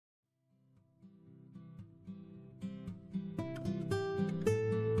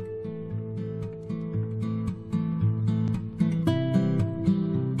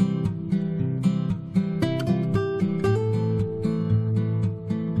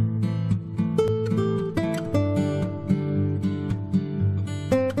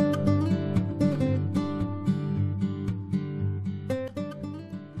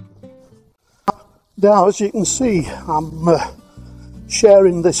Now, as you can see, I'm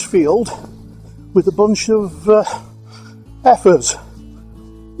sharing this field with a bunch of heifers,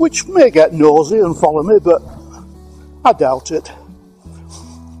 which may get nosy and follow me, but I doubt it.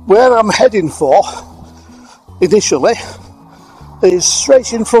 Where I'm heading for, initially, is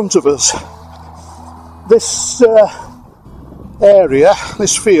straight in front of us. This area,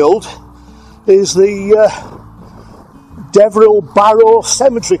 this field, is the Deverel Barrow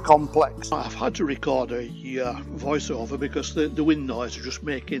cemetery complex. I've had to record a voiceover because the wind noise is just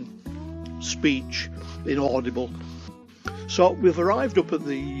making speech inaudible. So we've arrived up at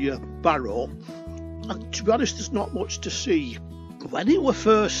the Barrow, and to be honest, there's not much to see. When it were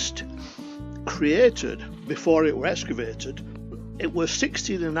first created, before it were excavated, it was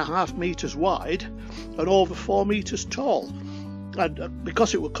 16.5 metres wide and over 4 metres tall. And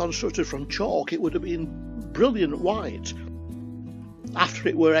because it was constructed from chalk, it would have been brilliant white. After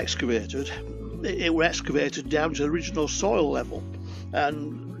it were excavated down to the original soil level,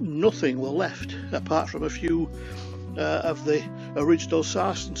 and nothing were left apart from a few of the original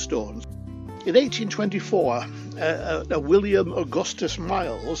sarsen stones. In 1824, William Augustus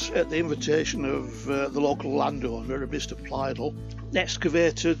Miles, at the invitation of the local landowner, Mr. Pleidle,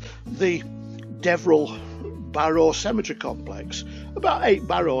 excavated the Deverel Barrow cemetery complex. About 8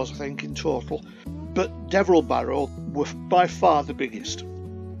 barrows, I think, in total, but Deverel Barrow were by far the biggest.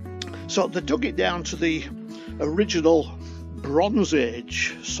 So they dug it down to the original Bronze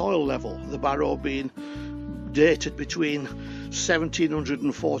Age soil level, the barrow being dated between 1700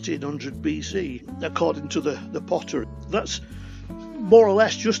 and 1400 BC, according to the pottery. That's more or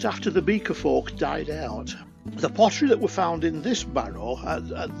less just after the Beaker folk died out. The pottery that were found in this barrow,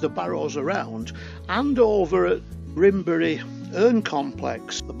 the barrows around, and over at Rimbury Urn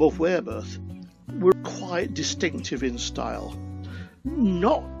Complex above Weybirth, were quite distinctive in style.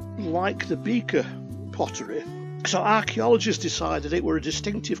 Not like the Beaker pottery. So archaeologists decided it were a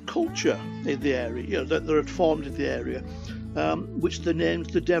distinctive culture in the area, that had formed in the area, which they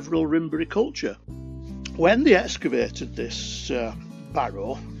named the Deverel Rimbury culture. When they excavated this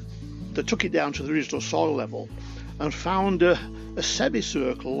barrow, they took it down to the original soil level and found a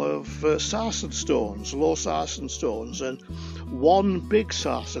semicircle of sarsen stones, low sarsen stones, and one big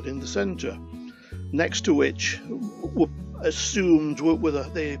sarsen in the centre, next to which were assumed were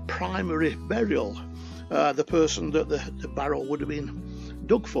the primary burial, the person that the barrow would have been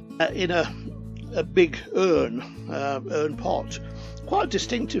dug for, in a big urn pot. Quite a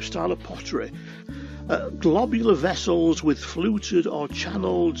distinctive style of pottery. Globular vessels with fluted or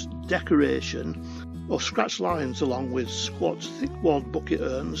channelled decoration, or scratch lines, along with squat, thick-walled bucket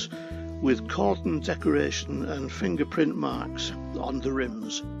urns with cordon decoration and fingerprint marks on the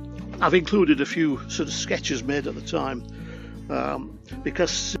rims. I've included a few sort of sketches made at the time,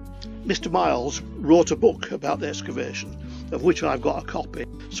 because Mr. Miles wrote a book about the excavation, of which I've got a copy,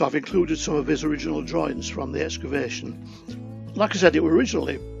 so I've included some of his original drawings from the excavation. Like I said, it was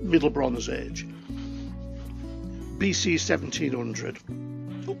originally Middle Bronze Age, BC 1700,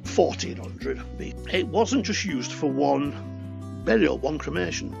 1400. It wasn't just used for one burial, one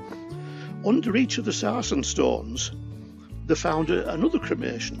cremation. Under each of the sarsen stones, they found another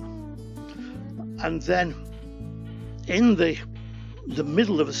cremation, and then in the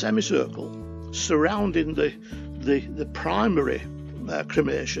middle of a semicircle, surrounding the primary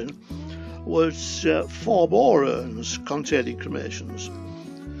cremation, was 4 more urns containing cremations,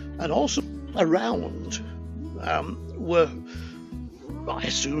 and also around were, I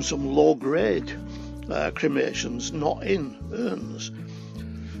assume, some low-grade cremations not in urns.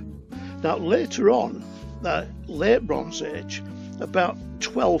 Now later on, late Bronze Age, about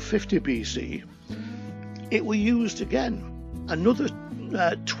 1250 BC, it was used again. Another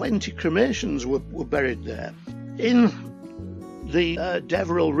 20 cremations were buried there in the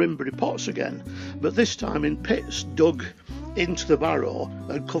Deverel Rimbury pots again, but this time in pits dug into the barrow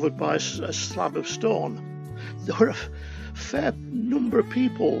and covered by a slab of stone. There were a fair number of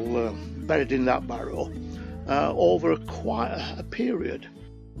people buried in that barrow over quite a period.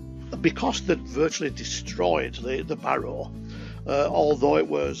 Because they'd virtually destroyed the barrow, although it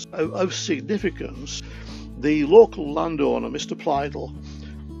was of significance, the local landowner, Mr. Pleidle,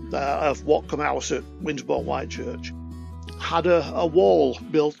 of Watcombe House at Winterborne, Whitechurch, had a wall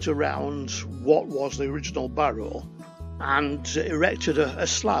built around what was the original barrow, and erected a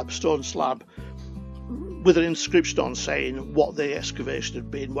stone slab, with an inscription on saying what the excavation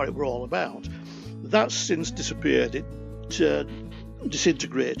had been, what it were all about. That's since disappeared. It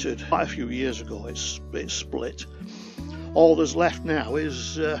disintegrated quite a few years ago. It's split. All that's left now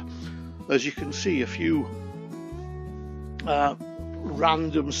is, as you can see, a few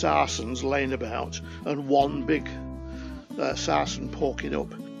random sarsens laying about and one big sarsen poking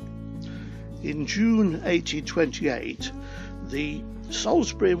up. In June 1828, the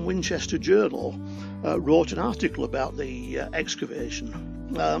Salisbury and Winchester Journal wrote an article about the excavation.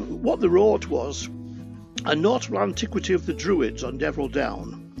 What they wrote was a notable antiquity of the Druids on Deverel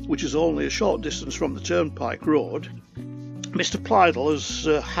Down, which is only a short distance from the Turnpike Road. Mr. Plydell has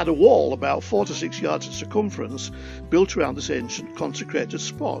had a wall about 4 to 6 yards in circumference built around this ancient consecrated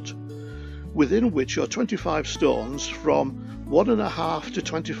spot, within which are 25 stones from 1.5 to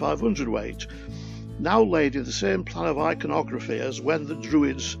 2500 weight, now laid in the same plan of iconography as when the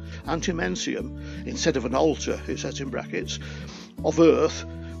Druids' antimensium, instead of an altar, it says in brackets, of earth,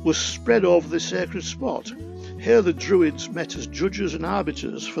 was spread over the sacred spot. Here the Druids met as judges and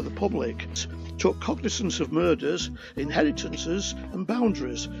arbiters for the public, took cognizance of murders, inheritances and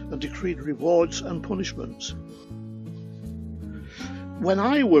boundaries, and decreed rewards and punishments. When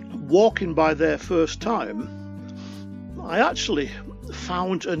I was walking by there first time, I actually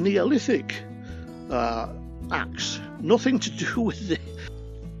found a Neolithic axe, nothing to do with the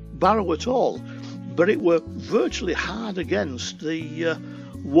barrow at all, but it were virtually hard against the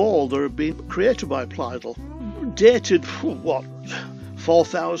wall that had been created by Plydell, dated what,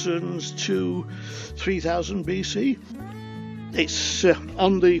 4000 to 3000 BC. It's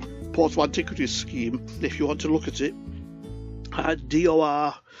on the Portable Antiquities scheme, if you want to look at it,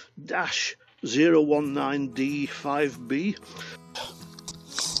 DOR-019D5B.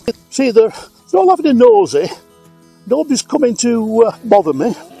 See, they're all having a nosy. Nobody's coming to bother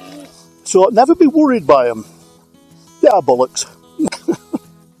me, so never be worried by them. They are bollocks.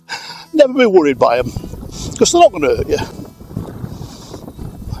 Never be worried by them, because they're not going to hurt you.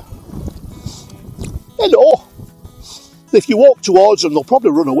 Hello. If you walk towards them, they'll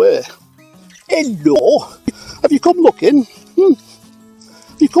probably run away. Hello. Have you come looking?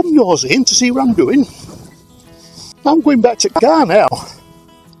 Have you come nosing to see what I'm doing? I'm going back to the car now.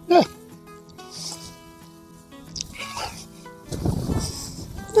 Yeah.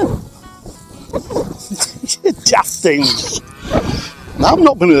 You daft things. I'm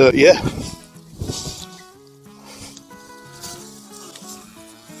not going to hurt you.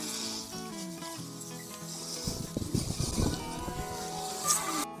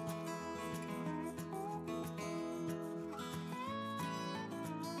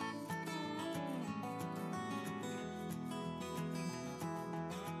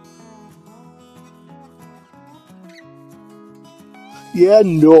 You're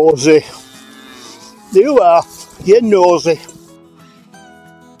nosy. You are. You're nosy.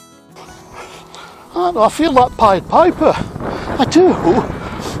 I feel like Pied Piper. I do.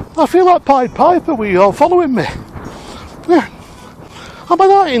 I feel like Pied Piper with you all following me. Yeah. Am I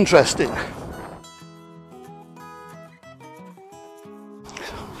that interesting?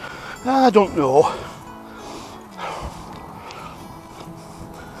 I don't know.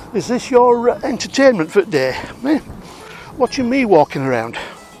 Is this your entertainment for the day? Eh? Watching me walking around?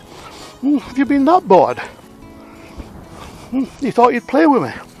 Have you been that bored? You thought you'd play with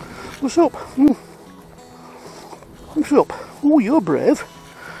me? What's up? What's up? Oh, you're brave.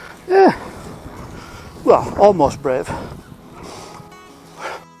 Yeah. Well, almost brave.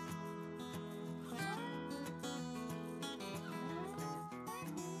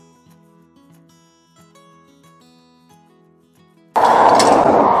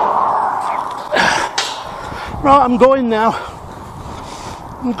 Right, I'm going now.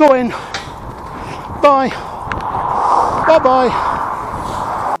 I'm going. Bye. Bye-bye.